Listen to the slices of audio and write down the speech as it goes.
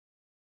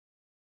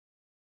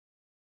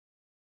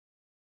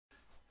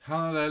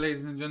Hello there,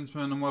 ladies and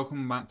gentlemen, and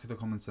welcome back to the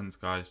Common Sense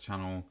Guys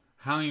channel.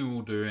 How are you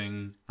all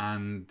doing?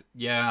 And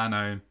yeah, I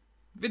know,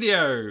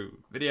 video,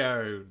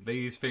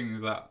 these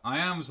things that I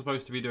am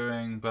supposed to be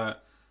doing,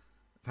 but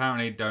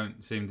apparently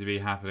don't seem to be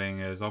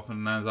happening as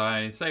often as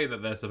I say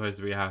that they're supposed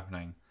to be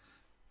happening.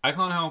 I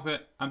can't help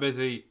it, I'm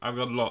busy, I've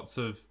got lots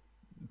of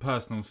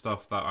personal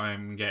stuff that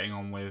I'm getting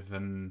on with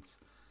and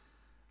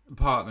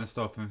partner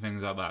stuff and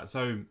things like that,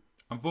 so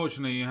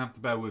unfortunately, you have to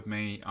bear with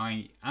me.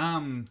 I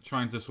am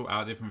trying to sort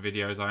out different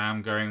videos. I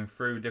am going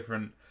through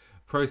different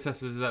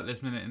processes at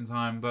this minute in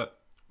time,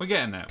 but we're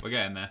getting there. We're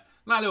getting there.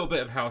 That little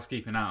bit of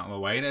housekeeping out of the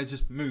way. Let's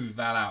just move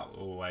that out of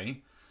the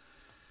way.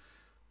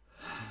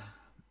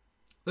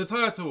 The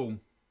title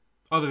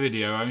of the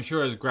video, I'm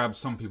sure, has grabbed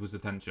some people's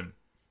attention.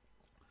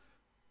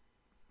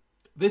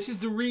 This is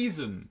the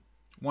reason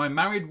why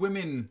married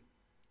women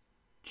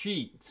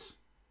cheat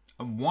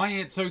and why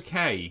it's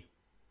okay.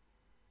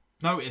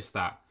 Notice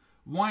that.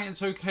 Why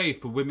it's okay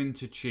for women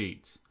to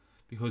cheat.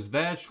 Because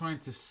they're trying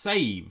to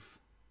save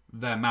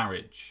their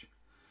marriage.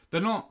 They're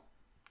not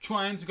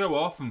trying to go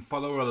off and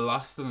follow a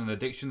lust and an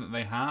addiction that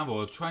they have,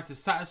 or try to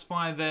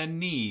satisfy their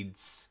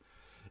needs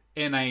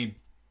in a,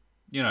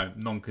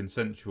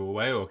 non-consensual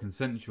way or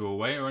consensual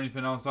way or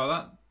anything else like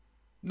that.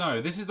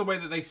 No, this is the way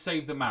that they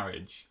save the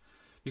marriage.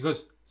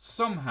 Because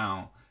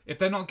somehow, if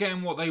they're not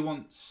getting what they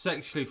want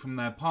sexually from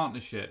their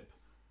partnership,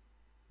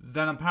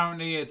 then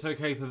apparently it's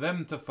okay for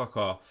them to fuck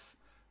off.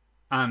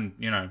 And,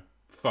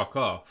 fuck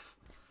off.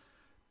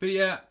 But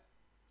yet,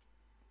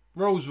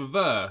 roles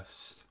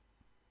reversed.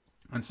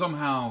 And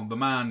somehow the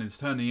man is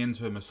turning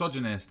into a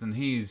misogynist, and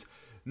he's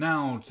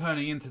now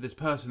turning into this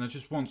person that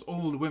just wants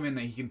all the women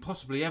that he can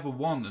possibly ever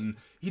want, and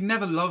he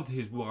never loved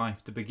his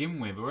wife to begin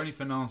with, or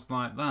anything else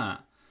like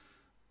that.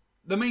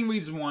 The main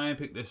reason why I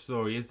picked this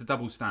story is the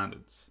double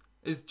standards.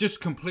 It's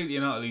just completely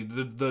and utterly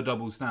the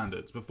double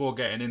standards, before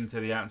getting into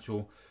the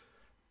actual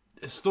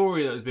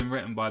story that has been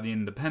written by The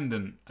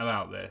Independent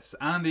about this,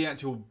 and the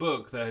actual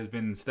book that has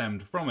been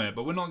stemmed from it.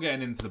 But we're not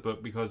getting into the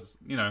book because,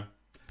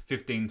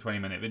 15-20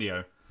 minute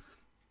video.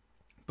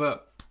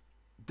 But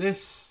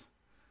this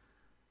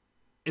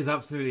is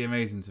absolutely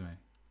amazing to me.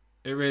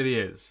 It really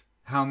is.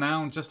 How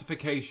now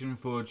justification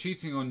for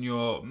cheating on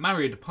your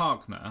married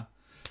partner,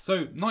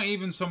 so not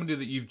even somebody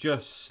that you've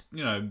just,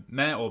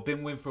 met or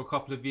been with for a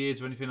couple of years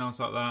or anything else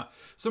like that.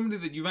 Somebody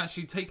that you've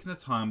actually taken the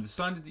time,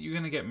 decided that you're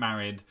going to get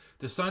married,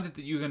 decided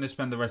that you're going to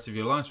spend the rest of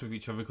your lives with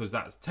each other, because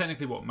that's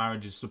technically what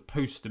marriage is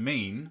supposed to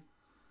mean.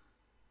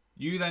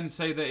 You then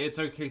say that it's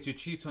okay to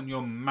cheat on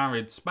your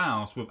married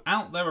spouse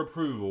without their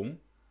approval,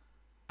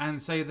 and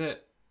say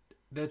that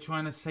they're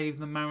trying to save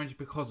the marriage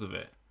because of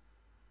it.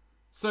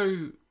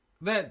 So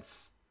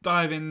let's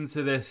dive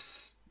into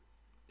this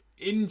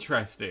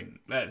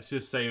let's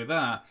just say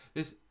that,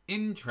 this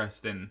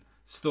interesting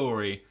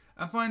story,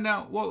 and find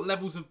out what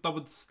levels of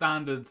double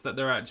standards that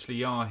there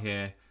actually are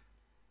here.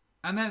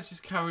 And let's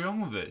just carry on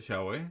with it,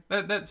 shall we?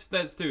 Let's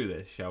do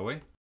this, shall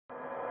we?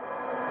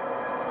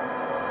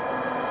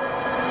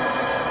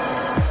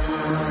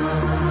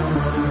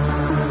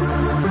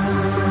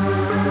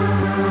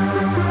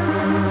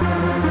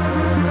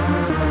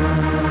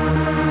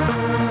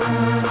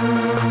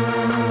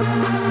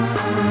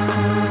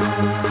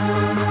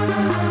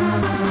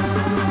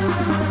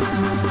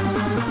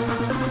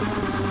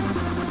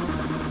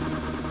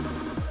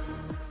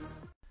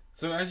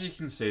 So as you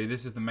can see,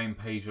 this is the main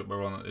page that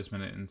we're on at this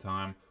minute in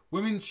time.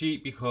 Women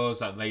cheat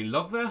because they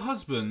love their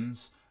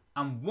husbands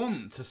and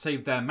want to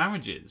save their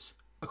marriages,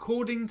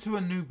 according to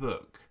a new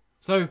book.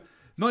 So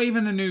not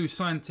even a new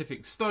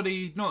scientific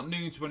study, not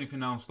new to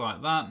anything else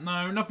like that.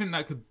 No, nothing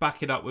that could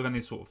back it up with any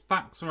sort of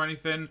facts or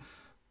anything,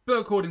 but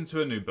according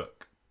to a new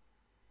book.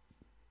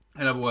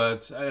 In other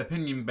words, an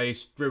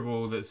opinion-based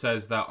drivel that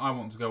says that I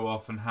want to go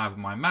off and have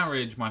my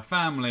marriage, my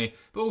family,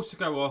 but also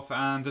go off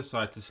and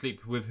decide to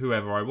sleep with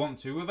whoever I want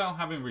to without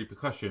having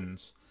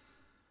repercussions.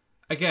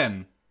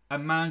 Again,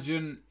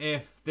 imagine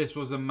if this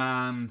was a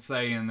man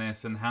saying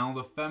this, and how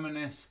the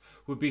feminists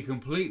would be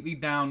completely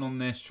down on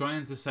this,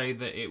 trying to say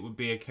that it would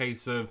be a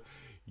case of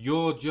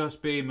you're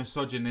just being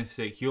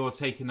misogynistic, you're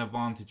taking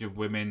advantage of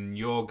women,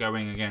 you're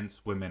going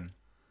against women.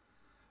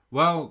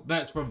 Well,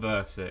 let's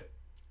reverse it.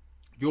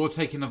 You're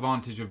taking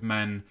advantage of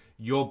men,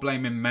 you're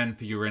blaming men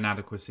for your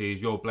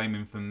inadequacies, you're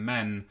blaming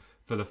men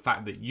for the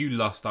fact that you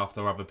lust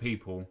after other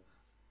people.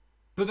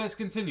 But let's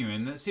continue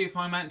and let's see if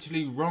I'm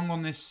actually wrong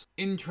on this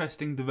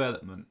interesting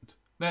development.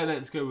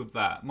 Let's go with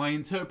that. My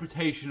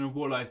interpretation of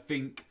what I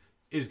think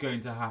is going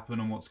to happen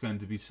and what's going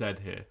to be said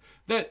here.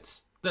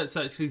 Let's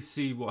actually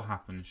see what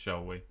happens,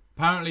 shall we?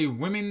 Apparently,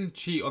 women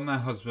cheat on their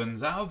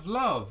husbands out of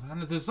love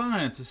and a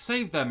desire to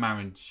save their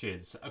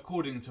marriages,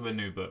 according to a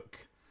new book.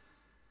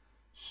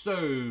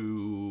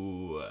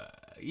 So,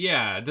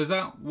 yeah, does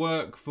that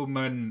work for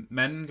men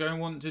going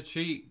want to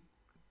cheat?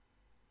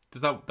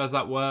 Does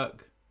that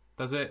work?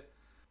 Does it?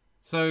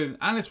 So,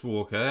 Alice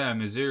Walker, a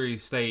Missouri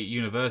State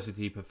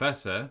University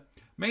professor,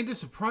 made a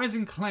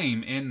surprising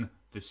claim in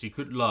The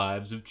Secret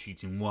Lives of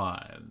Cheating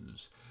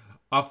Wives.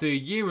 After a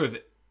year of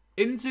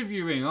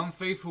interviewing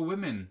unfaithful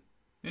women,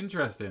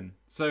 Interesting.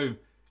 So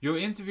you're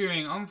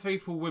interviewing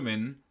unfaithful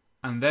women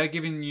and they're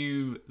giving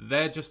you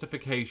their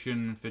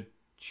justification for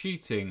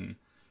cheating,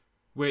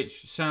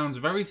 which sounds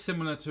very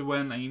similar to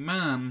when a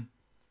man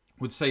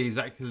would say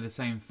exactly the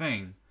same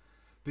thing.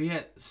 But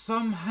yet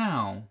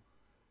somehow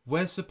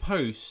we're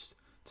supposed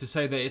to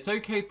say that it's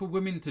okay for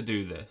women to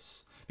do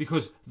this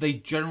because they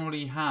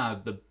generally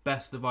had the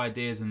best of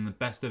ideas and the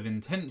best of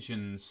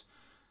intentions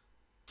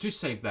to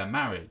save their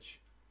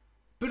marriage.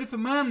 But if a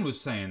man was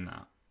saying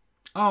that,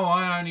 oh,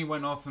 I only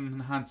went off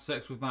and had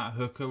sex with that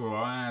hooker, or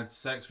I had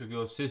sex with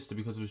your sister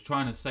because I was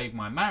trying to save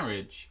my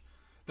marriage,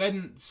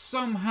 then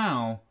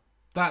somehow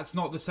that's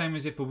not the same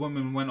as if a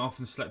woman went off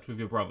and slept with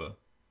your brother.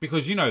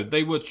 Because,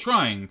 they were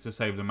trying to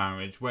save the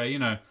marriage,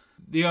 where,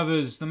 the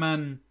others, the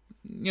men,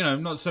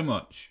 not so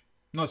much.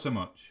 Not so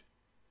much.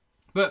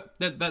 But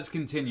let's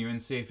continue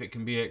and see if it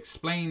can be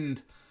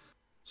explained.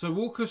 So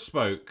Walker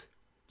spoke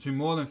to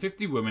more than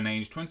 50 women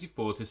aged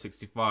 24 to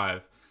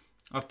 65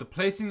 after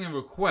placing a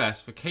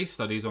request for case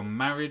studies on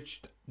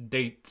marriage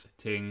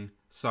dating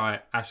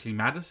site Ashley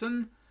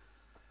Madison,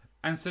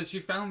 and said she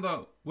found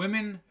that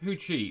women who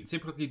cheat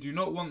typically do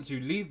not want to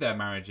leave their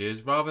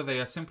marriages, rather they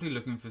are simply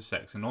looking for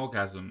sex and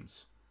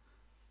orgasms.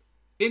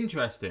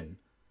 Interesting.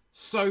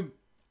 So,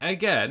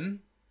 again,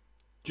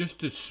 just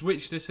to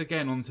switch this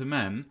again onto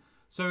men,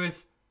 so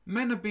if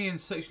men are being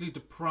sexually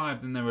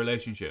deprived in their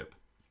relationship,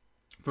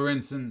 for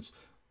instance,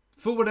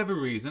 for whatever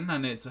reason,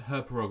 and it's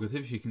her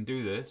prerogative, she can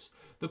do this,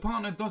 the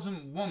partner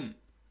doesn't want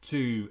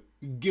to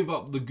give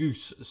up the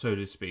goose, so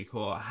to speak,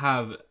 or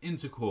have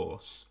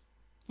intercourse,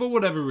 for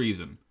whatever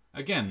reason.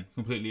 Again,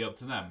 completely up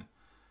to them.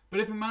 But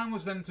if a man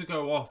was then to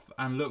go off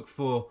and look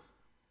for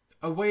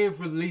a way of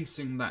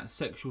releasing that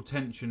sexual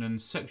tension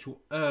and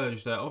sexual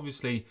urge that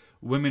obviously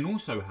women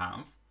also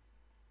have,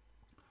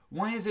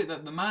 why is it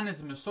that the man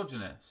is a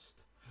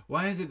misogynist?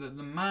 Why is it that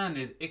the man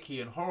is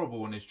icky and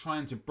horrible and is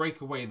trying to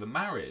break away the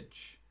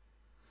marriage?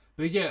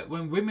 But yet,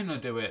 when women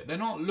do it, they're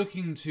not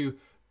looking to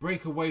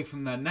break away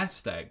from their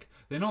nest egg.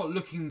 They're not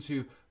looking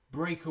to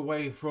break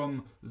away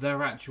from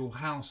their actual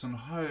house and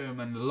home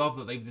and the love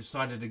that they've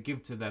decided to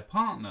give to their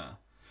partner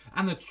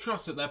and the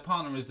trust that their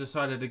partner has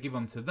decided to give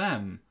unto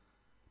them.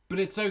 But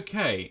it's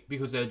okay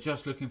because they're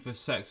just looking for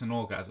sex and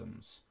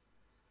orgasms.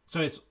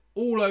 So it's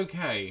all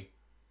okay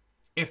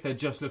if they're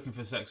just looking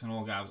for sex and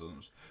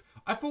orgasms.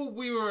 I thought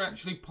we were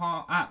actually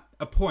at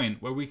a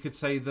point where we could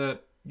say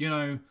that,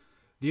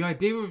 the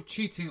idea of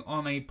cheating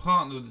on a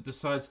partner that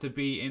decides to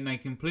be in a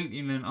completely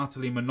and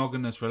utterly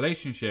monogamous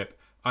relationship,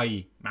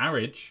 i.e.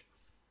 marriage,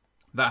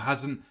 that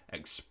hasn't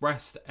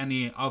expressed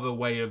any other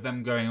way of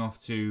them going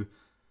off to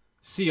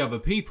see other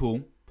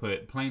people, put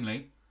it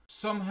plainly,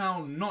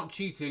 somehow not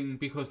cheating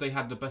because they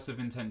had the best of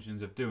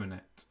intentions of doing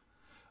it.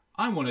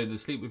 I wanted to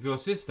sleep with your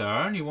sister.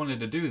 I only wanted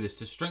to do this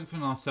to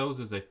strengthen ourselves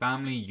as a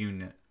family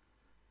unit.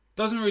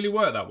 Doesn't really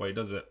work that way,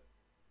 does it?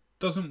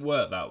 Doesn't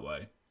work that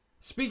way.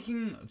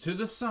 Speaking to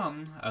The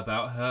Sun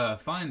about her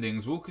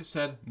findings, Walker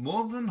said,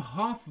 more than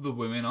half of the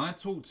women I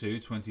talked to,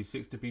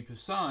 26 to be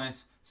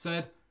precise,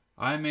 said,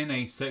 I'm in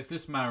a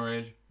sexless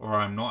marriage or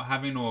I'm not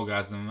having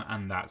orgasm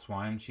and that's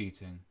why I'm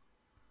cheating.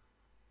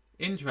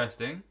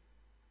 Interesting.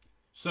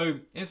 So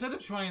instead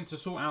of trying to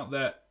sort out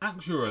their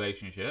actual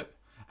relationship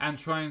and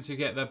trying to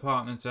get their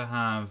partner to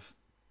have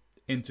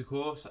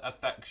intercourse,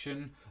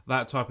 affection,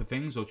 that type of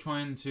things, or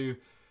trying to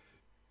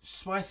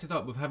spice it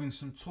up with having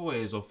some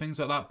toys or things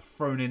like that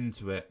thrown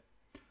into it.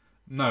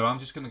 No, I'm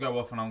just going to go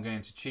off and I'm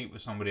going to cheat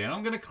with somebody and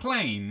I'm going to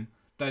claim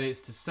that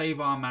it's to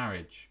save our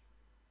marriage.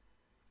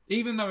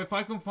 Even though if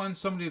I can find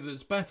somebody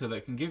that's better,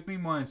 that can give me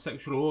my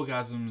sexual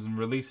orgasms and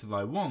release that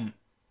I want,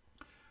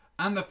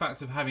 and the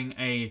fact of having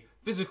a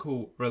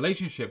physical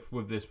relationship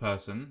with this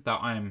person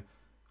that I'm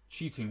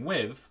cheating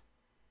with,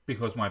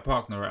 because my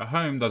partner at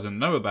home doesn't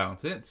know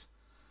about it,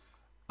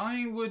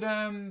 I would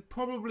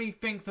probably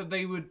think that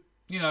they would,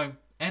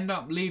 end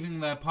up leaving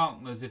their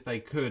partners if they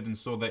could and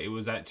saw that it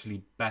was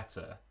actually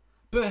better.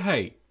 But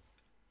hey,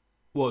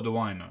 what do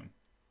I know?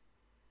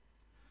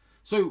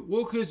 So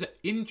Walker's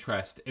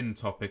interest in the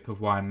topic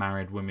of why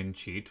married women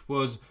cheat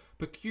was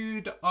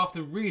procured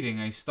after reading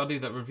a study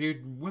that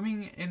reviewed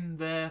women in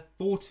their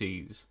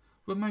 40s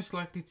were most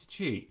likely to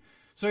cheat.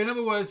 So in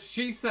other words,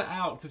 she set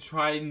out to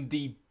try and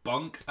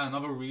debunk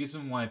another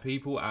reason why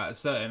people at a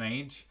certain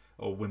age,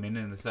 or women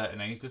in a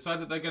certain age,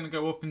 decide that they're going to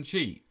go off and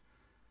cheat.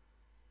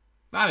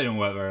 That didn't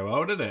work very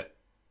well, did it?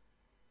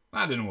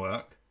 That didn't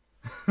work.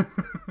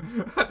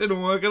 That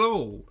didn't work at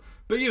all.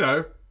 But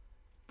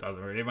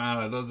doesn't really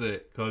matter, does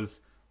it? Because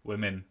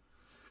women.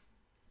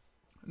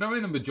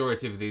 Knowing the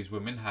majority of these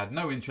women had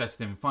no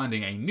interest in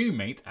finding a new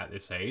mate at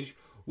this age,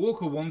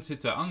 Walker wanted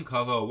to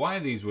uncover why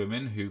these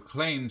women who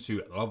claim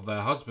to love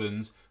their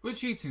husbands were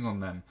cheating on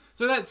them.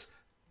 So let's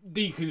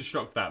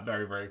deconstruct that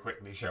very, very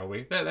quickly, shall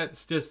we?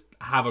 Let's just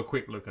have a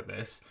quick look at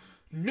this.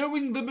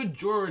 Knowing the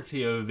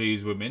majority of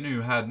these women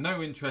who had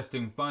no interest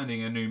in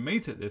finding a new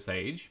mate at this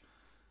age,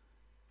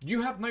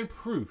 you have no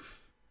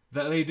proof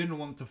that they didn't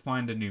want to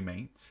find a new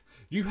mate.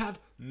 You had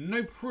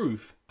no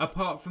proof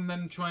apart from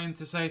them trying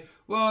to say,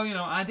 well,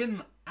 I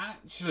didn't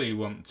actually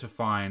want to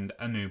find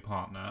a new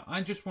partner.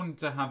 I just wanted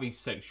to have a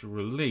sexual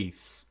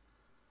release.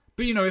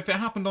 But you know, if it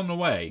happened on the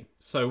way,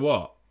 so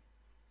what?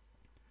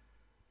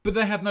 But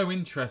they had no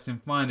interest in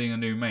finding a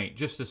new mate,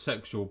 just a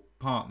sexual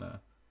partner.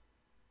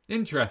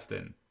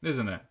 Interesting,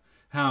 isn't it?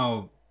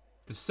 How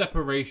the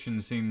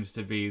separation seems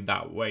to be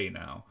that way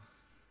now.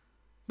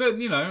 But,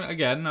 you know,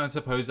 again, I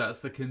suppose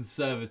that's the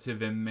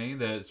conservative in me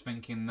that's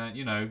thinking that,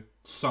 you know,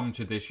 some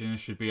traditions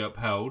should be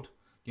upheld.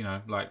 You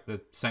know, like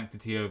the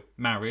sanctity of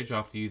marriage.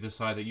 After you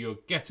decide that you're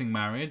getting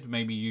married,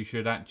 maybe you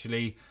should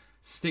actually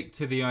stick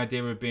to the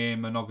idea of being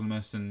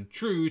monogamous and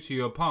true to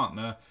your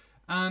partner.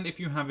 And if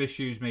you have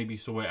issues, maybe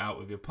sort it out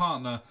with your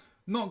partner.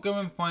 Not go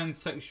and find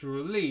sexual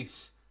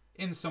release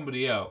in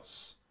somebody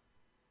else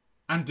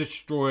and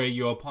destroy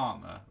your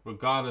partner,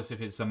 regardless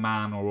if it's a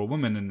man or a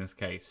woman in this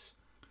case.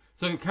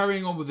 So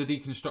carrying on with the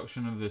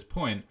deconstruction of this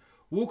point,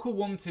 Walker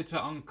wanted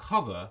to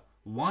uncover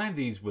why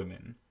these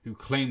women, who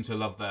claim to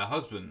love their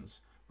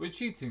husbands, were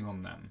cheating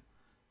on them.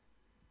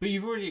 But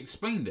you've already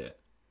explained it.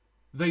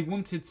 They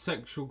wanted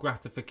sexual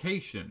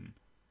gratification.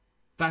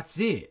 That's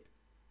it.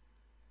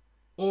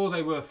 Or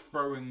they were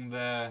throwing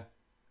their,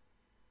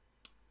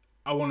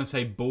 I want to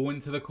say, ball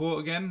into the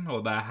court again,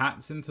 or their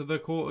hats into the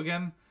court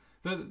again.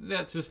 But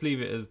let's just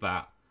leave it as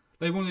that.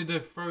 They wanted to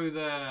throw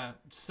their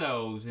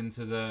selves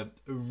into the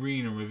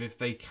arena of if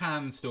they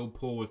can still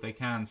pull, if they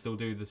can still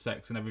do the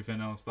sex and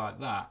everything else like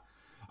that.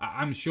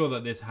 I'm sure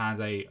that this has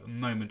a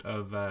moment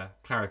of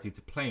clarity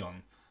to play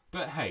on.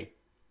 But hey,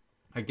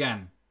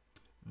 again,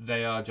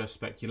 they are just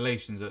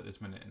speculations at this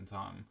minute in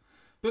time.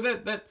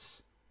 But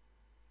let's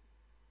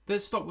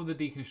stop with the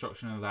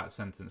deconstruction of that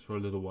sentence for a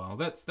little while.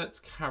 Let's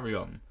carry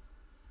on.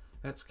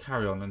 Let's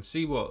carry on and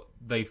see what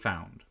they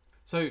found.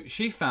 So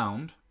she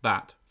found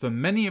that for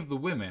many of the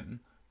women,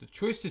 the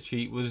choice to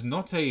cheat was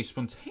not a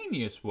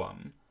spontaneous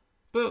one,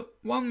 but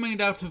one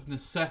made out of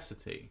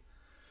necessity.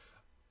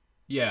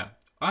 Yeah,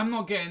 I'm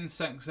not getting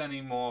sex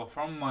anymore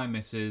from my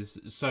missus,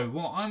 so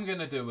what I'm going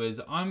to do is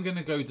I'm going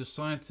to go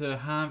decide to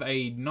have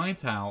a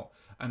night out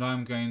and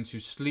I'm going to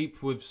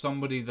sleep with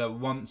somebody that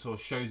wants or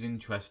shows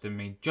interest in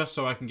me just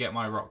so I can get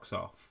my rocks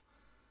off.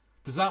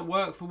 Does that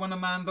work for when a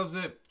man does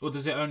it, or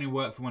does it only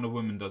work for when a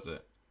woman does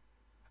it?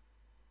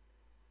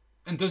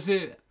 And does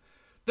it...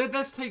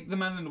 Let's take the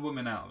man and the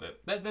woman out of it.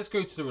 Let's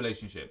go to the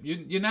relationship.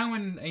 You're now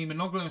in a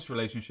monogamous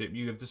relationship.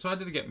 You have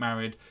decided to get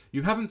married.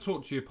 You haven't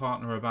talked to your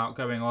partner about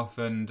going off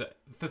and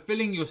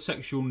fulfilling your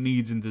sexual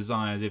needs and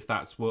desires, if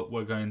that's what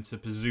we're going to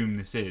presume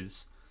this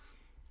is.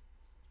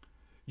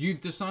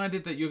 You've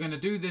decided that you're going to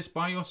do this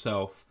by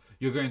yourself.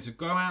 You're going to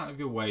go out of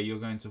your way. You're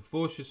going to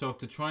force yourself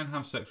to try and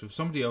have sex with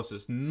somebody else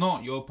that's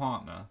not your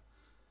partner.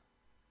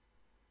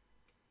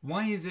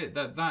 Why is it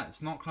that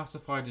that's not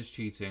classified as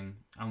cheating,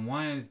 and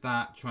why is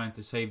that trying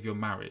to save your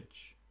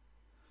marriage?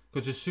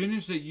 Because as soon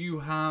as that you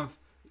have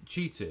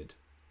cheated,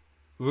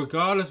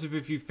 regardless of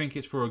if you think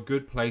it's for a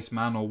good place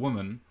man or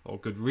woman, or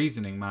good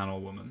reasoning man or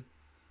woman,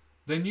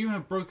 then you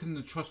have broken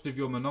the trust of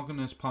your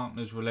monogamous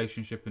partner's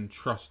relationship and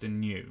trust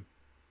in you.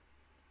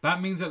 That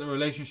means that the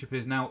relationship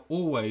is now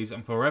always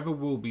and forever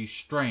will be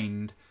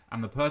strained,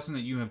 and the person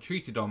that you have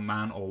cheated on,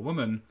 man or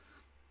woman,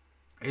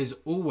 is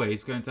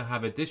always going to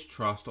have a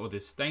distrust or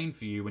disdain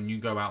for you when you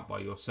go out by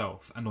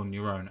yourself and on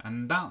your own.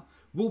 And that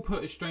will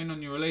put a strain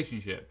on your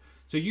relationship.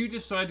 So you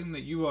deciding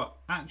that you are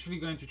actually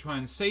going to try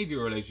and save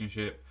your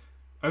relationship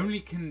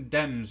only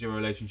condemns your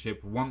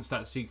relationship once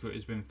that secret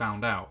has been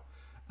found out.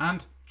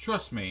 And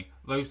trust me,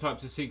 those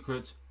types of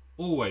secrets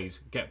always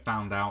get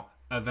found out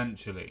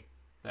eventually.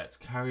 Let's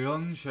carry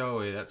on, shall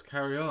we? Let's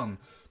carry on.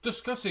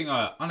 Discussing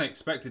our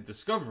unexpected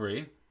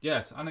discovery.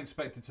 Yes,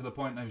 unexpected to the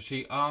point of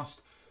she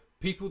asked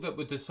people that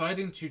were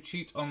deciding to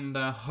cheat on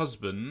their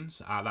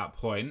husbands at that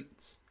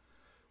point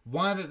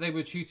why that they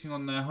were cheating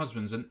on their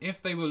husbands and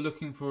if they were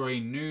looking for a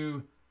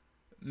new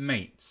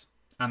mate.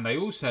 And they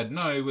all said,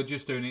 no, we're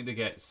just doing it to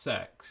get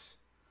sex.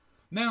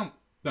 Now,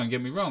 don't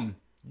get me wrong.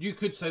 You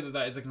could say that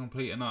that is a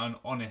complete and an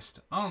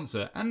honest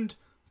answer. And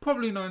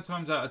probably 9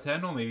 times out of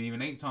 10, or maybe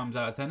even 8 times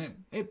out of 10,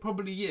 it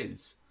probably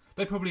is.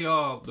 They probably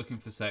are looking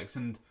for sex.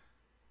 And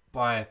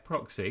by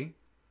proxy,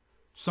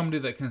 somebody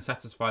that can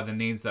satisfy the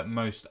needs that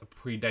most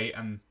predate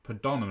and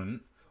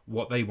predominant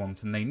what they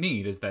want and they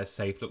need as they're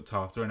safe, looked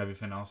after and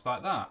everything else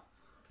like that.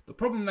 The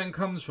problem then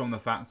comes from the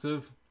fact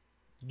of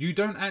you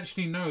don't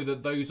actually know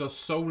that those are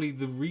solely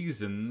the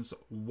reasons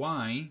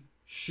why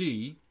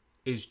she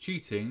is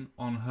cheating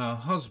on her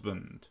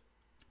husband.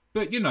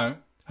 But you know,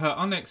 her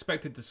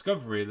unexpected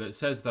discovery that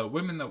says that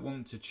women that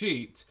want to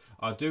cheat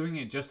are doing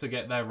it just to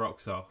get their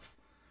rocks off.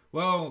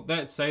 Well,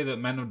 let's say that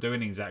men are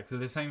doing exactly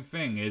the same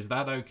thing. Is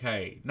that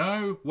okay?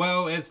 No?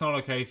 Well, it's not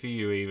okay for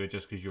you either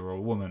just because you're a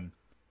woman.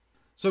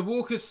 So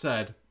Walker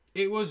said,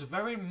 it was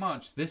very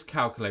much this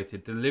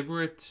calculated,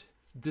 deliberate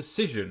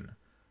decision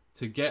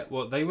to get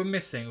what they were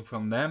missing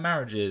from their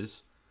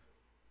marriages,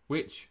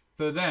 which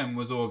for them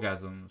was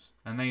orgasms.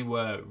 And they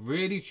were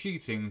really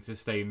cheating to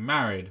stay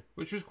married,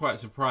 which was quite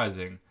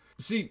surprising.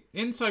 See,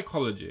 in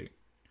psychology,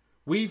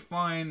 we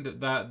find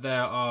that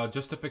there are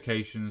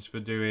justifications for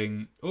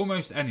doing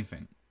almost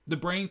anything. The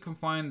brain can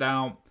find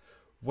out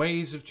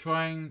ways of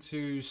trying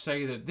to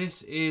say that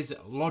this is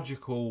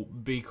logical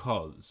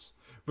because,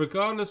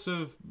 regardless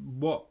of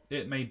what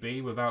it may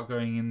be without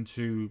going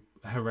into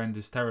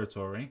horrendous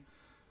territory,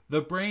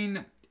 the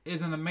brain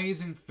is an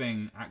amazing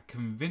thing at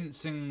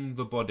convincing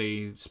the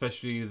body,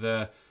 especially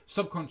the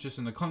subconscious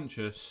and the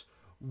conscious,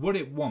 what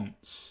it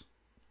wants,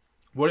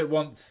 what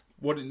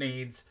it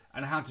needs,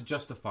 and how to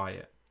justify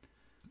it.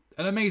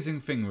 An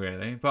amazing thing,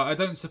 really, but I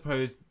don't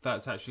suppose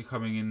that's actually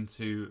coming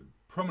into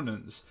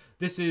prominence.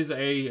 This is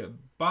a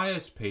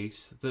bias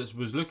piece that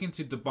was looking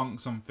to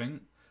debunk something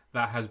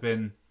that has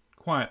been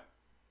quite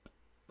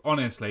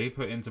honestly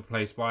put into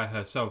place by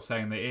herself,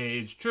 saying that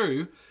it is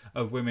true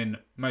of women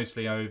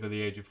mostly over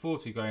the age of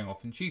 40 going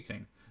off and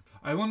cheating.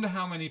 I wonder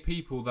how many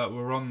people that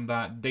were on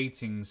that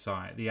dating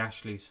site, the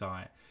Ashley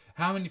site,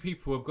 how many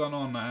people have gone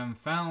on and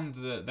found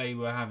that they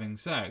were having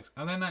sex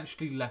and then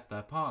actually left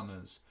their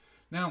partners.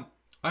 Now,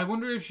 I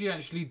wonder if she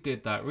actually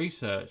did that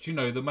research,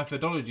 the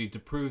methodology to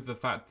prove the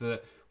fact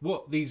that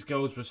what these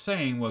girls were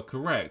saying were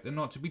correct and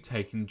not to be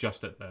taken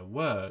just at their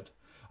word.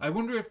 I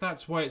wonder if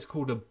that's why it's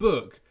called a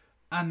book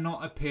and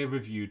not a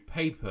peer-reviewed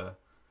paper.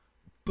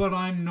 But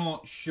I'm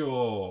not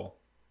sure.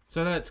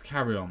 So let's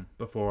carry on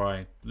before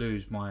I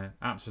lose my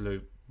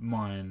absolute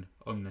mind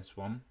on this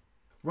one.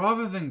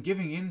 Rather than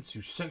giving in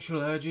to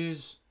sexual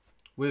urges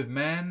with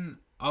men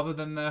other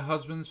than their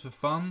husbands for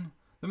fun,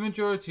 the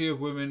majority of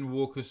women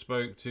Walker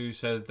spoke to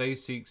said they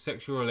seek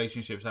sexual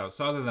relationships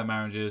outside of their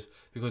marriages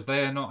because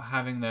they are not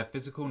having their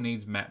physical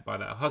needs met by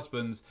their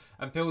husbands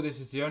and feel this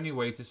is the only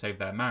way to save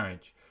their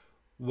marriage.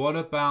 What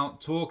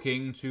about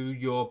talking to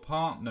your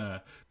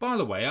partner? By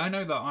the way, I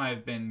know that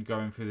I've been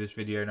going through this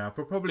video now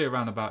for probably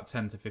around about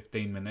 10 to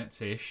 15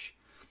 minutes-ish.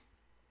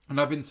 And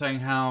I've been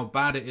saying how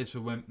bad it is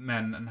for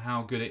men and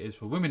how good it is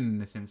for women in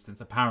this instance,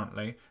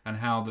 apparently. And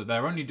how that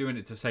they're only doing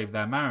it to save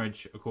their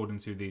marriage, according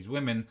to these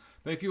women.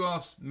 But if you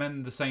ask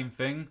men the same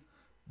thing,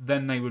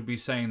 then they would be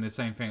saying the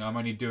same thing. I'm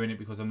only doing it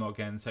because I'm not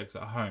getting sex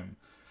at home.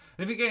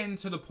 And if you get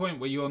into the point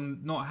where you're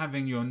not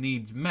having your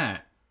needs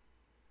met,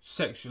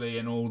 sexually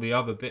and all the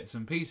other bits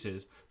and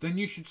pieces, then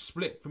you should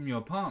split from your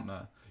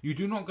partner. You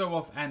do not go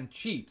off and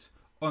cheat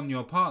on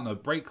your partner,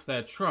 break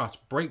their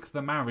trust, break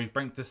the marriage,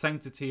 break the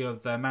sanctity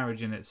of their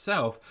marriage in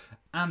itself,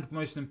 and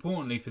most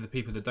importantly for the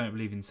people that don't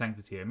believe in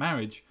sanctity of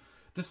marriage,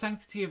 the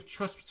sanctity of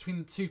trust between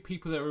the two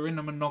people that are in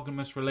a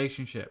monogamous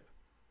relationship.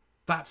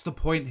 That's the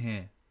point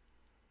here.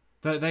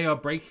 That they are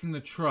breaking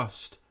the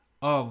trust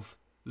of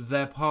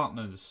their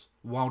partners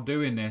while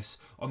doing this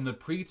on the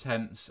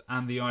pretense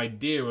and the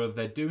idea of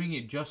they're doing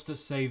it just to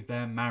save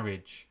their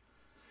marriage.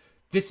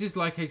 This is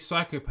like a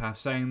psychopath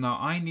saying that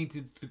I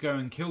needed to go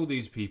and kill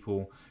these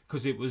people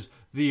because it was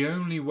the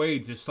only way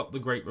to stop the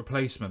Great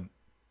Replacement.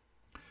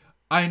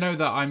 I know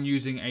that I'm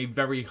using a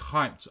very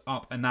hyped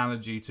up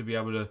analogy to be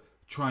able to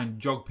try and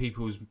jog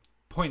people's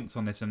points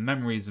on this and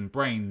memories and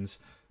brains,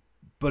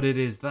 but it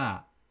is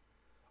that.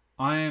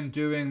 I am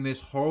doing this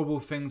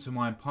horrible thing to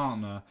my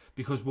partner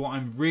because what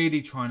I'm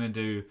really trying to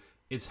do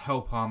is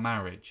help our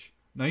marriage.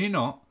 No, you're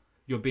not.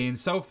 You're being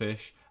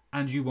selfish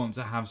and you want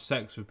to have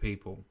sex with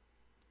people.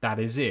 That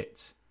is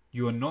it.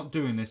 You are not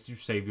doing this to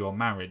save your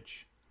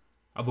marriage.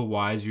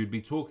 Otherwise, you'd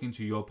be talking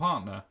to your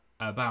partner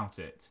about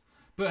it.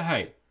 But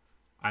hey,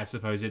 I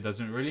suppose it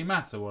doesn't really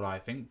matter what I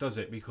think, does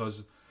it?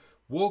 Because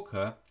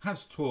Walker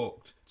has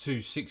talked to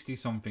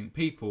 60-something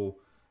people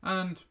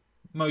and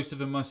most of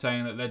them are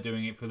saying that they're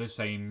doing it for the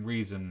same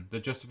reason. The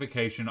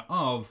justification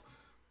of,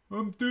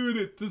 I'm doing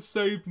it to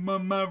save my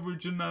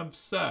marriage and have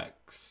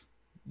sex.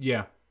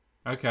 Yeah,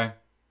 okay.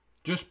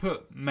 Just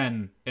put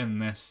men in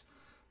this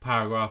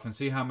paragraph and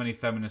see how many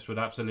feminists would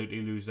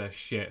absolutely lose their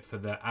shit for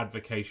the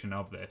advocation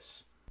of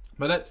this.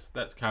 But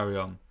let's carry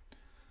on.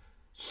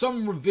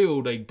 Some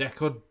revealed a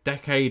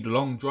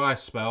decade-long dry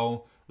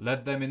spell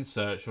led them in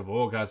search of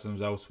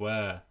orgasms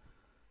elsewhere.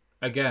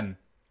 Again,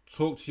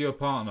 talk to your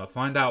partner.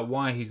 Find out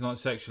why he's not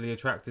sexually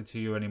attracted to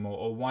you anymore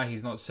or why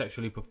he's not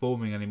sexually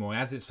performing anymore.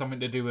 Has it something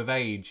to do with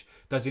age?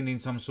 Does he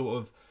need some sort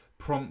of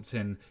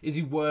prompting? Is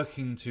he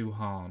working too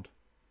hard?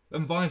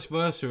 And vice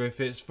versa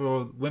if it's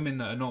for women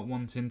that are not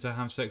wanting to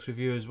have sex with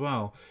you as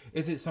well.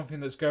 Is it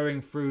something that's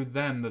going through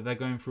them, that they're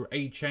going through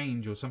a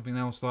change or something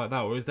else like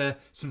that? Or is there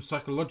some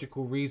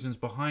psychological reasons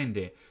behind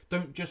it?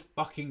 Don't just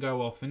fucking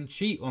go off and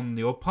cheat on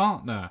your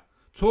partner.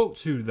 Talk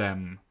to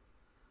them.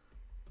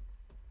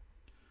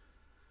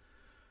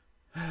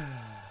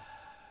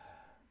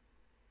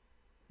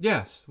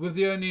 Yes, with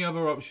the only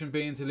other option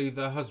being to leave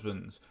their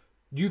husbands.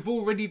 You've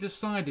already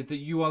decided that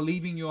you are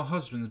leaving your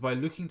husbands by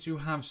looking to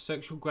have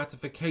sexual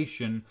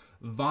gratification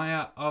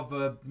via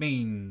other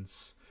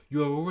means.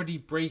 You are already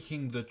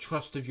breaking the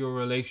trust of your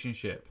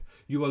relationship.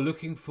 You are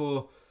looking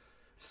for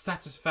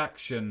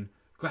satisfaction,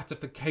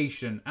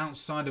 gratification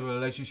outside of a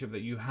relationship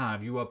that you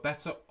have. You are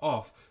better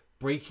off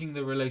breaking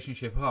the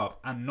relationship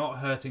up and not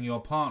hurting your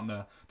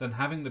partner than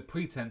having the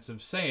pretense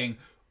of saying,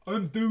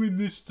 I'm doing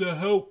this to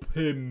help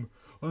him.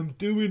 I'm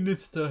doing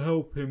this to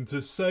help him,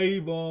 to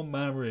save our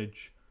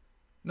marriage.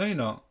 No, you're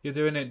not. You're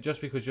doing it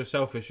just because you're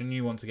selfish and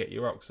you want to get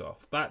your rocks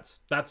off.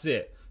 That's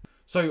it.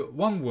 So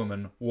one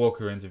woman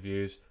Walker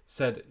interviews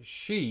said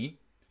she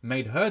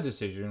made her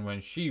decision when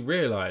she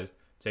realised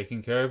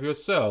taking care of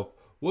yourself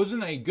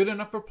wasn't a good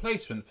enough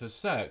replacement for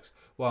sex,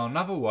 while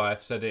another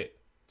wife said it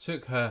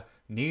took her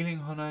kneeling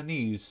on her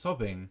knees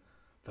sobbing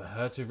for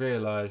her to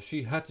realise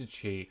she had to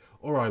cheat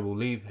or I will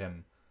leave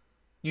him.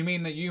 You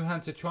mean that you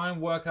had to try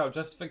and work out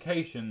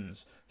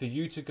justifications for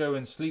you to go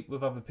and sleep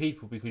with other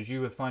people because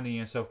you were finding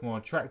yourself more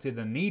attracted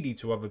and needy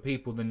to other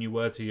people than you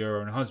were to your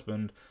own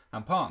husband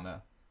and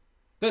partner?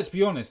 Let's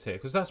be honest here,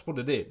 because that's what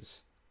it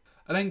is.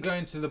 And then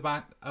going to the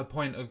back, a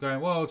point of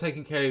going, well,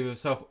 taking care of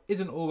yourself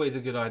isn't always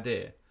a good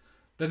idea.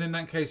 Then in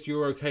that case,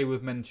 you're okay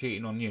with men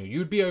cheating on you.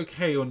 You'd be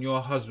okay on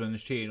your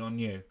husband's cheating on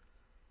you.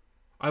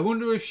 I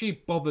wonder if she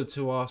bothered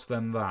to ask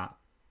them that.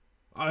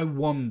 I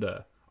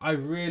wonder. I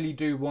really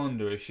do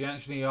wonder if she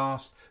actually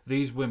asked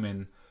these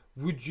women,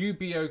 would you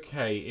be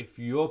okay if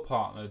your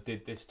partner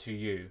did this to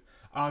you?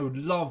 I would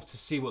love to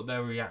see what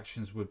their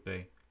reactions would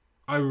be.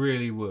 I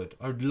really would.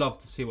 I would love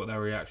to see what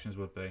their reactions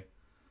would be.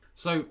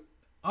 So,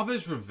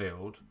 others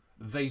revealed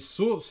they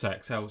sought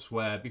sex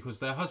elsewhere because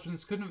their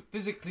husbands couldn't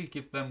physically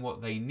give them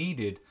what they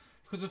needed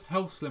because of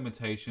health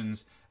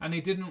limitations, and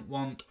they didn't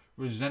want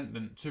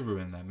resentment to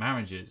ruin their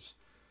marriages.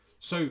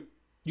 So,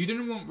 you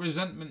didn't want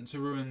resentment to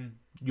ruin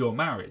your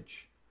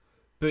marriage,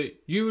 but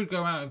you would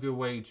go out of your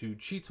way to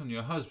cheat on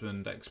your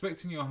husband,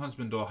 expecting your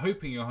husband or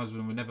hoping your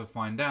husband would never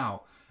find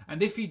out,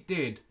 and if he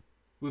did,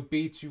 would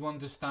be to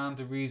understand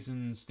the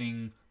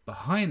reasoning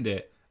behind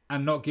it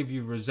and not give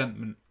you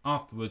resentment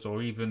afterwards,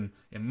 or even,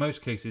 in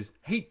most cases,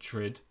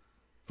 hatred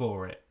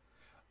for it.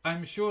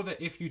 I'm sure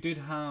that if you did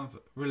have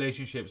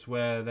relationships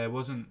where there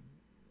wasn't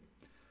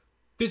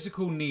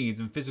physical needs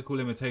and physical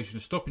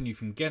limitations stopping you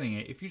from getting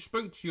it, if you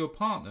spoke to your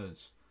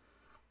partners,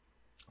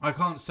 I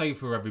can't say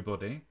for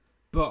everybody,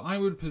 but I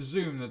would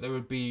presume that there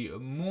would be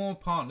more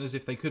partners,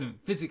 if they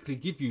couldn't physically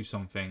give you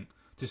something,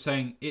 to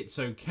saying it's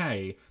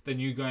okay than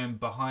you going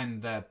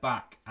behind their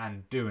back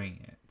and doing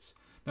it.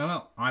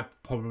 Now, I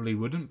probably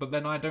wouldn't, but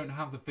then I don't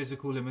have the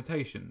physical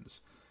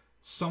limitations.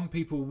 Some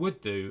people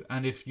would do,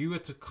 and if you were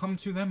to come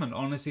to them and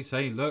honestly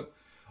say, look,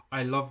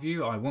 I love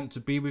you, I want to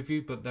be with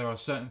you, but there are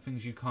certain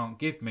things you can't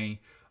give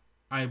me,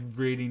 I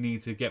really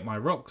need to get my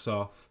rocks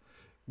off,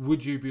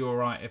 would you be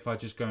alright if I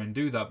just go and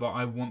do that, but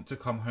I want to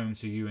come home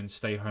to you and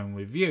stay home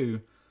with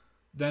you?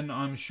 Then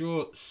I'm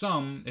sure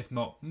some, if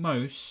not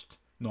most,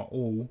 not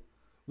all,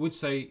 would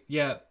say,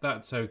 yeah,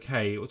 that's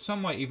okay. Or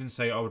some might even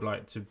say, I would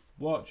like to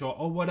watch,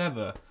 or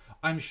whatever.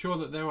 I'm sure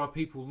that there are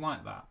people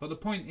like that. But the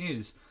point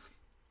is,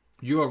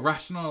 you are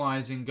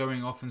rationalising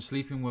going off and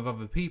sleeping with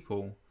other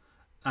people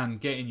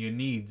and getting your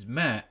needs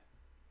met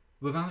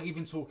without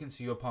even talking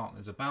to your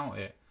partners about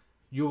it.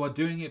 You are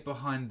doing it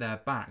behind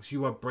their backs.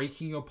 You are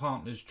breaking your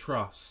partner's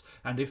trust.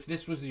 And if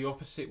this was the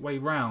opposite way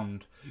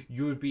round,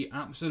 you would be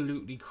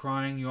absolutely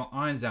crying your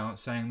eyes out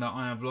saying that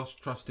I have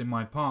lost trust in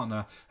my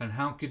partner and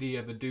how could he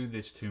ever do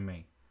this to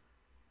me?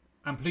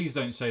 And please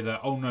don't say that,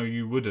 oh no,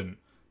 you wouldn't.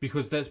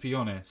 Because let's be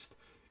honest,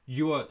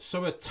 you are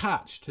so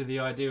attached to the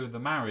idea of the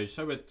marriage,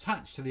 so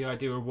attached to the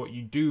idea of what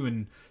you do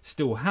and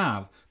still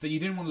have, that you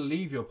didn't want to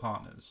leave your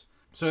partners.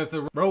 So if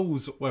the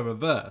roles were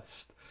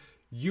reversed,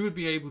 you would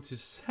be able to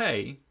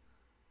say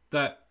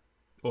that,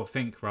 or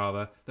think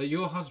rather, that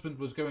your husband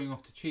was going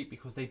off to cheat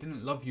because they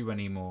didn't love you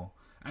anymore.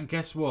 And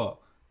guess what?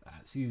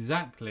 That's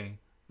exactly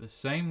the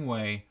same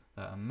way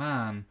that a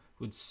man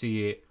would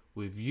see it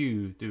with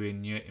you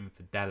doing your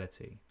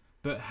infidelity.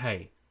 But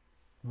hey,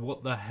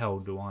 what the hell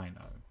do I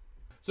know?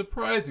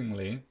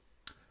 Surprisingly,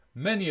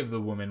 many of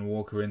the women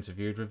Walker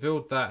interviewed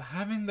revealed that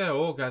having their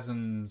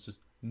orgasms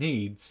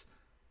needs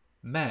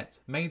met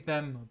made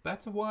them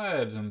better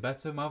wives and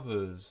better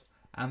mothers,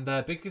 and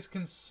their biggest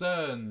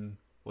concern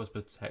was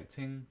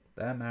protecting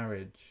their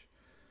marriage.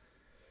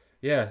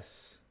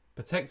 Yes,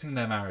 protecting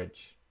their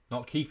marriage,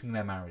 not keeping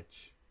their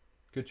marriage.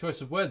 Good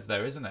choice of words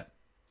there, isn't it?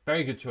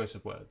 Very good choice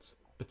of words.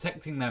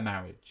 Protecting their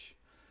marriage.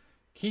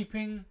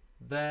 Keeping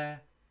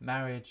their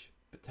marriage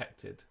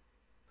protected.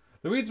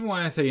 The reason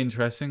why I say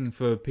interesting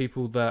for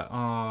people that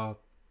are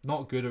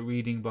not good at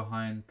reading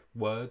behind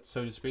words,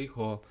 so to speak,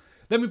 or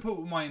let me put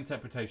what my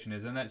interpretation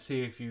is and let's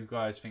see if you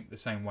guys think the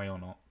same way or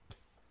not.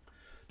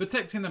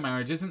 Protecting the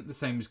marriage isn't the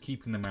same as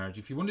keeping the marriage.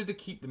 If you wanted to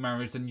keep the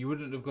marriage, then you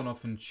wouldn't have gone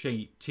off and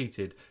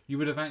cheated. You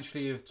would have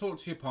actually have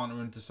talked to your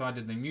partner and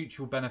decided the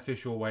mutual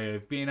beneficial way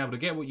of being able to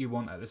get what you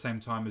want at the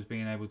same time as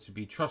being able to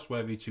be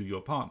trustworthy to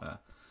your partner.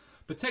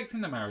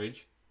 Protecting the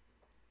marriage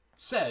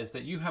says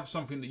that you have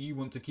something that you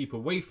want to keep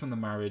away from the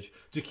marriage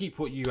to keep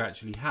what you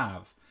actually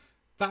have.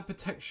 That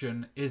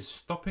protection is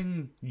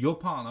stopping your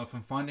partner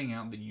from finding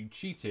out that you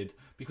cheated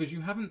because you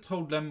haven't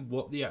told them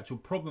what the actual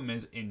problem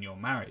is in your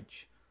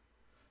marriage.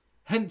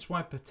 Hence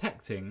why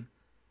protecting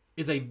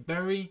is a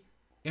very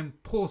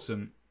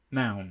important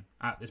noun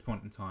at this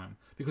point in time,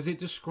 because it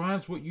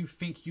describes what you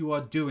think you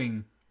are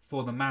doing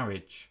for the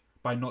marriage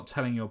by not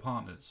telling your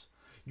partners.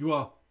 You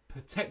are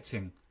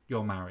protecting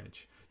your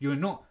marriage. You are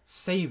not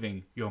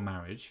saving your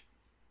marriage.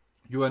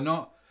 You are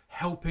not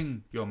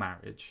helping your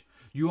marriage.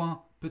 You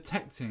are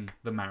protecting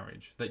the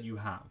marriage that you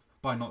have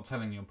by not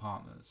telling your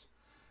partners.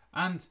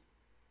 And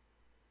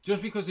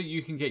just because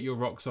you can get your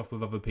rocks off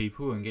with other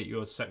people and get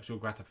your sexual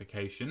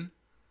gratification,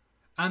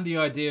 and the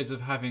ideas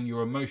of having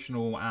your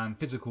emotional and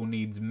physical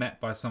needs met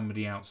by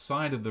somebody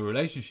outside of the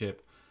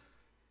relationship,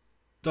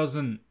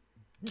 doesn't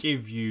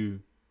give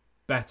you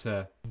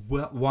better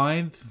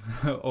wife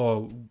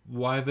or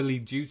wifely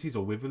duties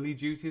or witherly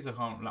duties.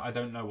 I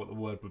don't know what the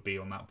word would be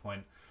on that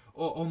point.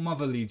 Or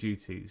motherly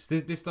duties.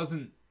 This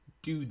doesn't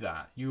do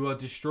that. You are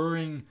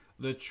destroying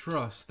the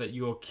trust that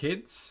your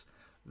kids,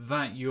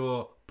 that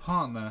your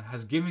partner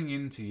has given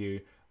into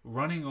you,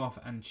 running off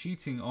and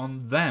cheating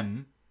on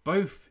them,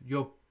 both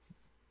your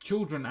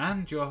children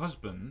and your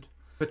husband,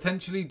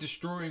 potentially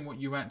destroying what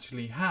you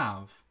actually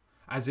have,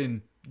 as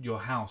in your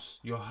house,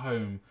 your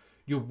home,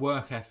 your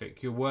work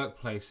ethic, your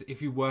workplace,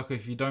 if you work or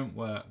if you don't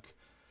work,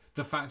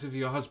 the fact of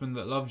your husband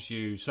that loves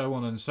you, so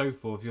on and so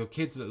forth, your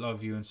kids that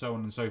love you, and so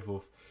on and so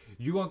forth.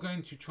 You are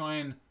going to try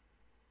and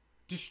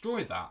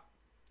destroy that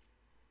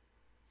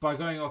by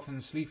going off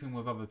and sleeping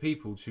with other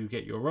people to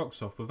get your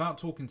rocks off without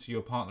talking to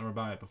your partner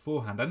about it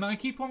beforehand. And I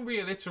keep on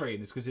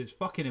reiterating this because it's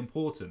fucking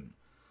important,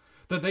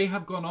 that they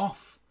have gone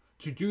off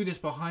to do this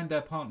behind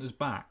their partners'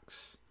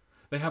 backs.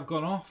 They have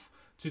gone off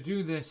to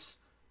do this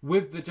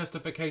with the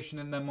justification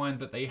in their mind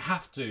that they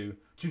have to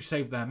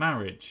save their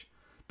marriage.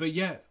 But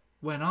yet,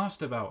 when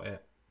asked about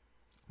it,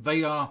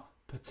 they are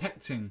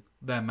protecting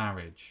their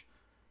marriage.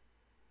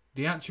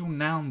 The actual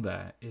noun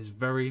there is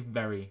very,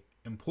 very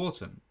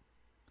important.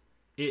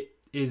 It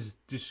is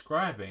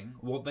describing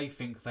what they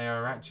think they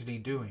are actually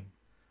doing.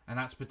 And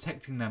that's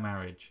protecting their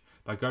marriage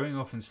by going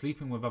off and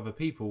sleeping with other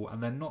people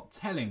and then not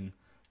telling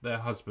their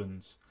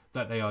husbands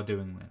that they are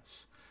doing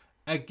this.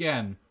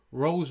 Again,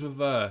 roles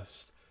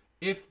reversed.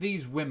 If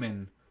these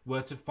women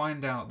were to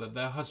find out that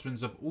their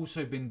husbands have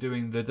also been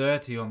doing the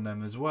dirty on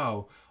them as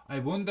well, I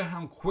wonder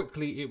how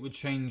quickly it would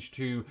change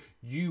to,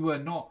 you were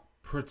not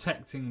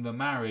protecting the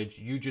marriage,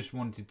 you just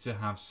wanted to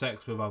have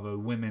sex with other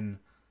women.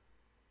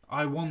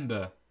 I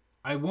wonder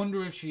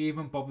if she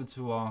even bothered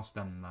to ask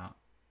them that.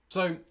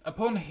 So,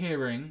 upon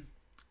hearing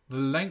the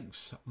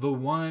lengths the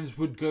wives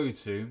would go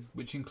to,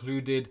 which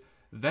included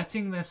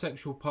vetting their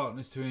sexual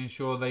partners to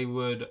ensure they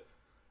would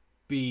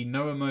be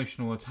no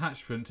emotional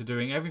attachment, to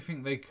doing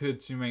everything they could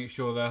to make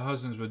sure their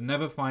husbands would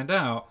never find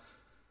out,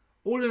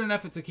 all in an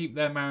effort to keep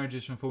their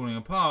marriages from falling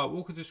apart,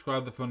 Walker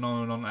described the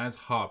phenomenon as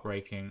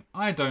heartbreaking.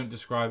 I don't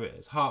describe it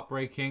as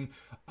heartbreaking,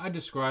 I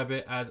describe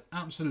it as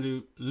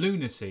absolute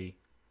lunacy.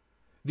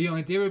 The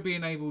idea of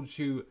being able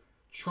to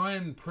try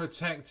and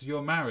protect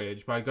your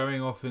marriage by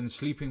going off and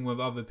sleeping with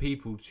other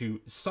people to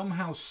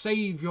somehow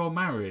save your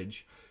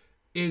marriage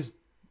is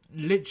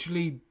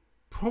literally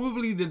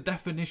probably the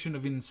definition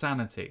of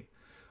insanity.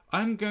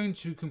 I'm going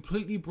to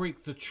completely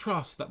break the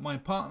trust that my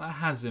partner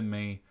has in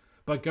me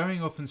by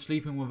going off and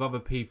sleeping with other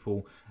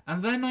people,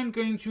 and then I'm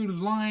going to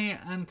lie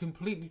and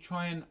completely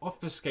try and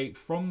obfuscate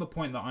from the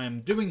point that I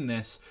am doing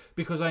this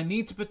because I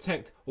need to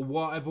protect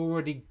what I've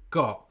already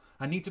got.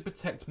 I need to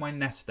protect my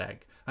nest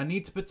egg. I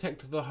need to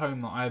protect the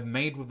home that I have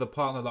made with the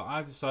partner that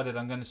I've decided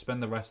I'm going to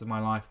spend the rest of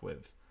my life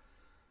with.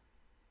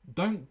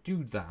 Don't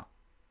do that.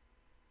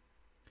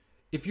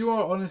 If you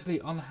are honestly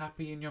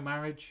unhappy in your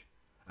marriage,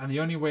 and the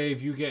only way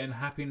of you getting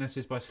happiness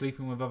is by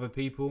sleeping with other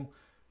people,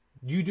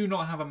 you do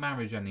not have a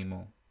marriage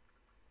anymore.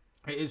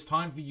 It is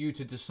time for you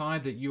to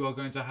decide that you are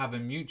going to have a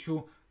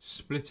mutual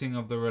splitting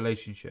of the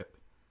relationship.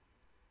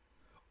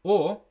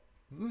 Or,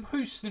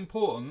 most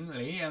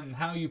importantly, and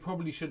how you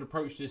probably should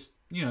approach this,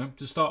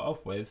 to start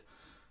off with,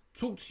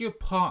 talk to your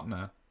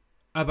partner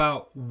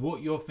about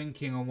what you're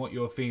thinking and what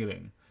you're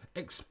feeling.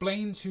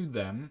 Explain to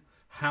them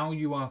how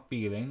you are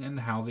feeling and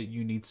how that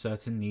you need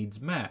certain needs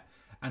met.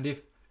 And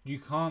if you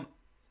can't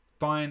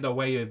find a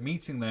way of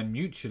meeting them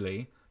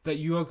mutually, that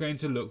you are going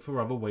to look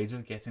for other ways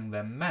of getting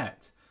them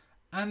met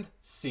and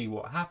see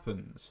what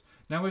happens.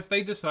 Now, if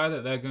they decide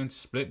that they're going to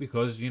split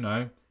because,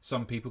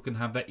 some people can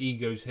have their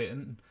egos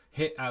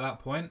hit at that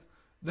point,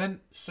 then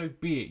so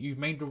be it. You've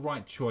made the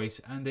right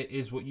choice and it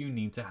is what you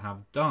need to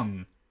have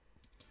done.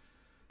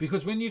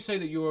 Because when you say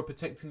that you are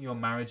protecting your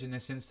marriage in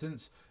this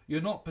instance, you're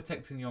not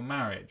protecting your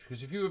marriage.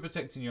 Because if you were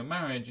protecting your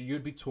marriage,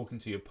 you'd be talking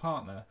to your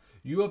partner.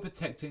 You are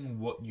protecting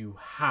what you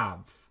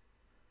have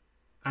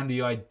and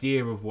the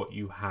idea of what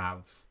you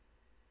have.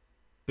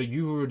 But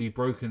you've already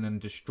broken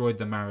and destroyed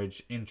the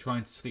marriage in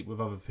trying to sleep with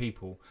other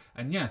people.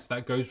 And yes,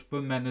 that goes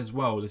for men as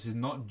well. This is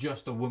not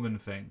just a woman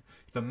thing.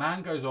 If a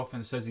man goes off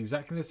and says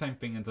exactly the same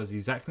thing and does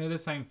exactly the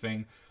same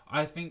thing,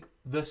 I think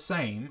the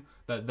same,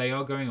 that they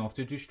are going off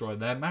to destroy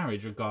their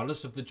marriage,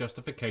 regardless of the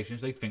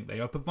justifications they think they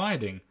are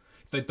providing.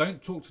 If they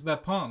don't talk to their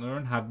partner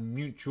and have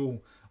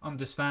mutual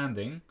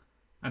understanding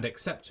and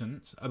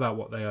acceptance about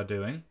what they are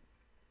doing,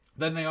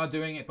 then they are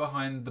doing it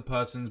behind the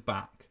person's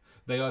back.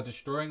 They are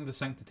destroying the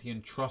sanctity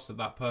and trust that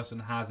that person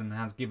has and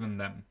has given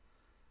them.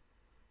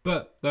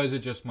 But those are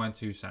just my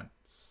 2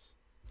 cents.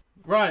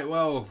 Right,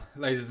 well,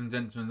 ladies and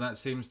gentlemen, that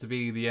seems to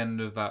be the end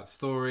of that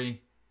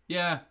story.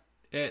 Yeah,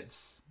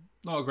 it's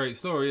not a great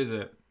story, is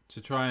it?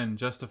 to try and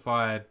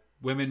justify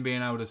women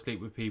being able to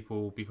sleep with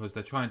people because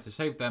they're trying to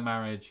save their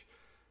marriage.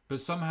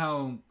 But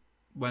somehow,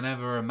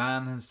 whenever a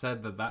man has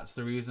said that that's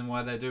the reason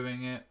why they're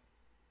doing it,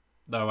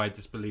 though I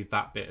disbelieve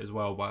that bit as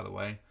well, by the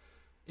way,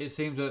 it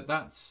seems that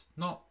that's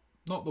not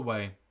the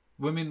way.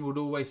 Women would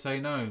always say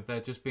no,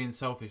 they're just being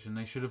selfish and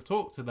they should have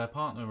talked to their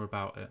partner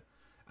about it.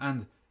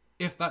 And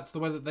if that's the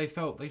way that they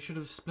felt, they should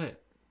have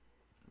split.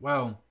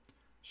 Well,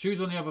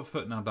 shoes on the other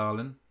foot now,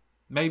 darling.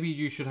 Maybe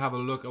you should have a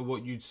look at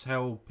what you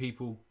tell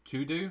people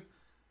to do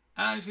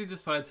and actually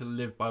decide to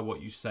live by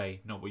what you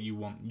say, not what you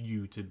want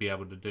you to be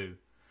able to do.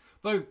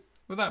 Though,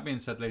 with that being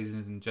said, ladies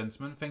and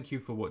gentlemen, thank you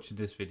for watching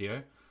this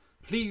video.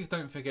 Please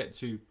don't forget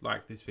to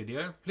like this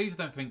video. Please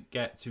don't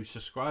forget to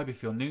subscribe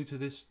if you're new to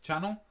this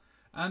channel.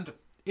 And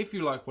if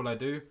you like what I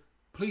do,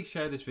 please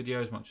share this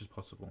video as much as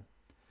possible.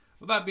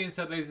 With that being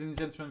said, ladies and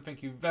gentlemen,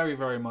 thank you very,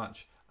 very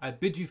much. I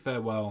bid you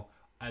farewell.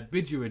 I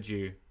bid you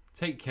adieu.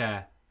 Take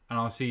care. And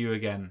I'll see you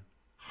again.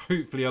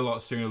 Hopefully a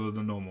lot sooner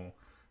than normal.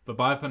 But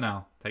bye for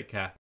now. Take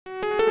care.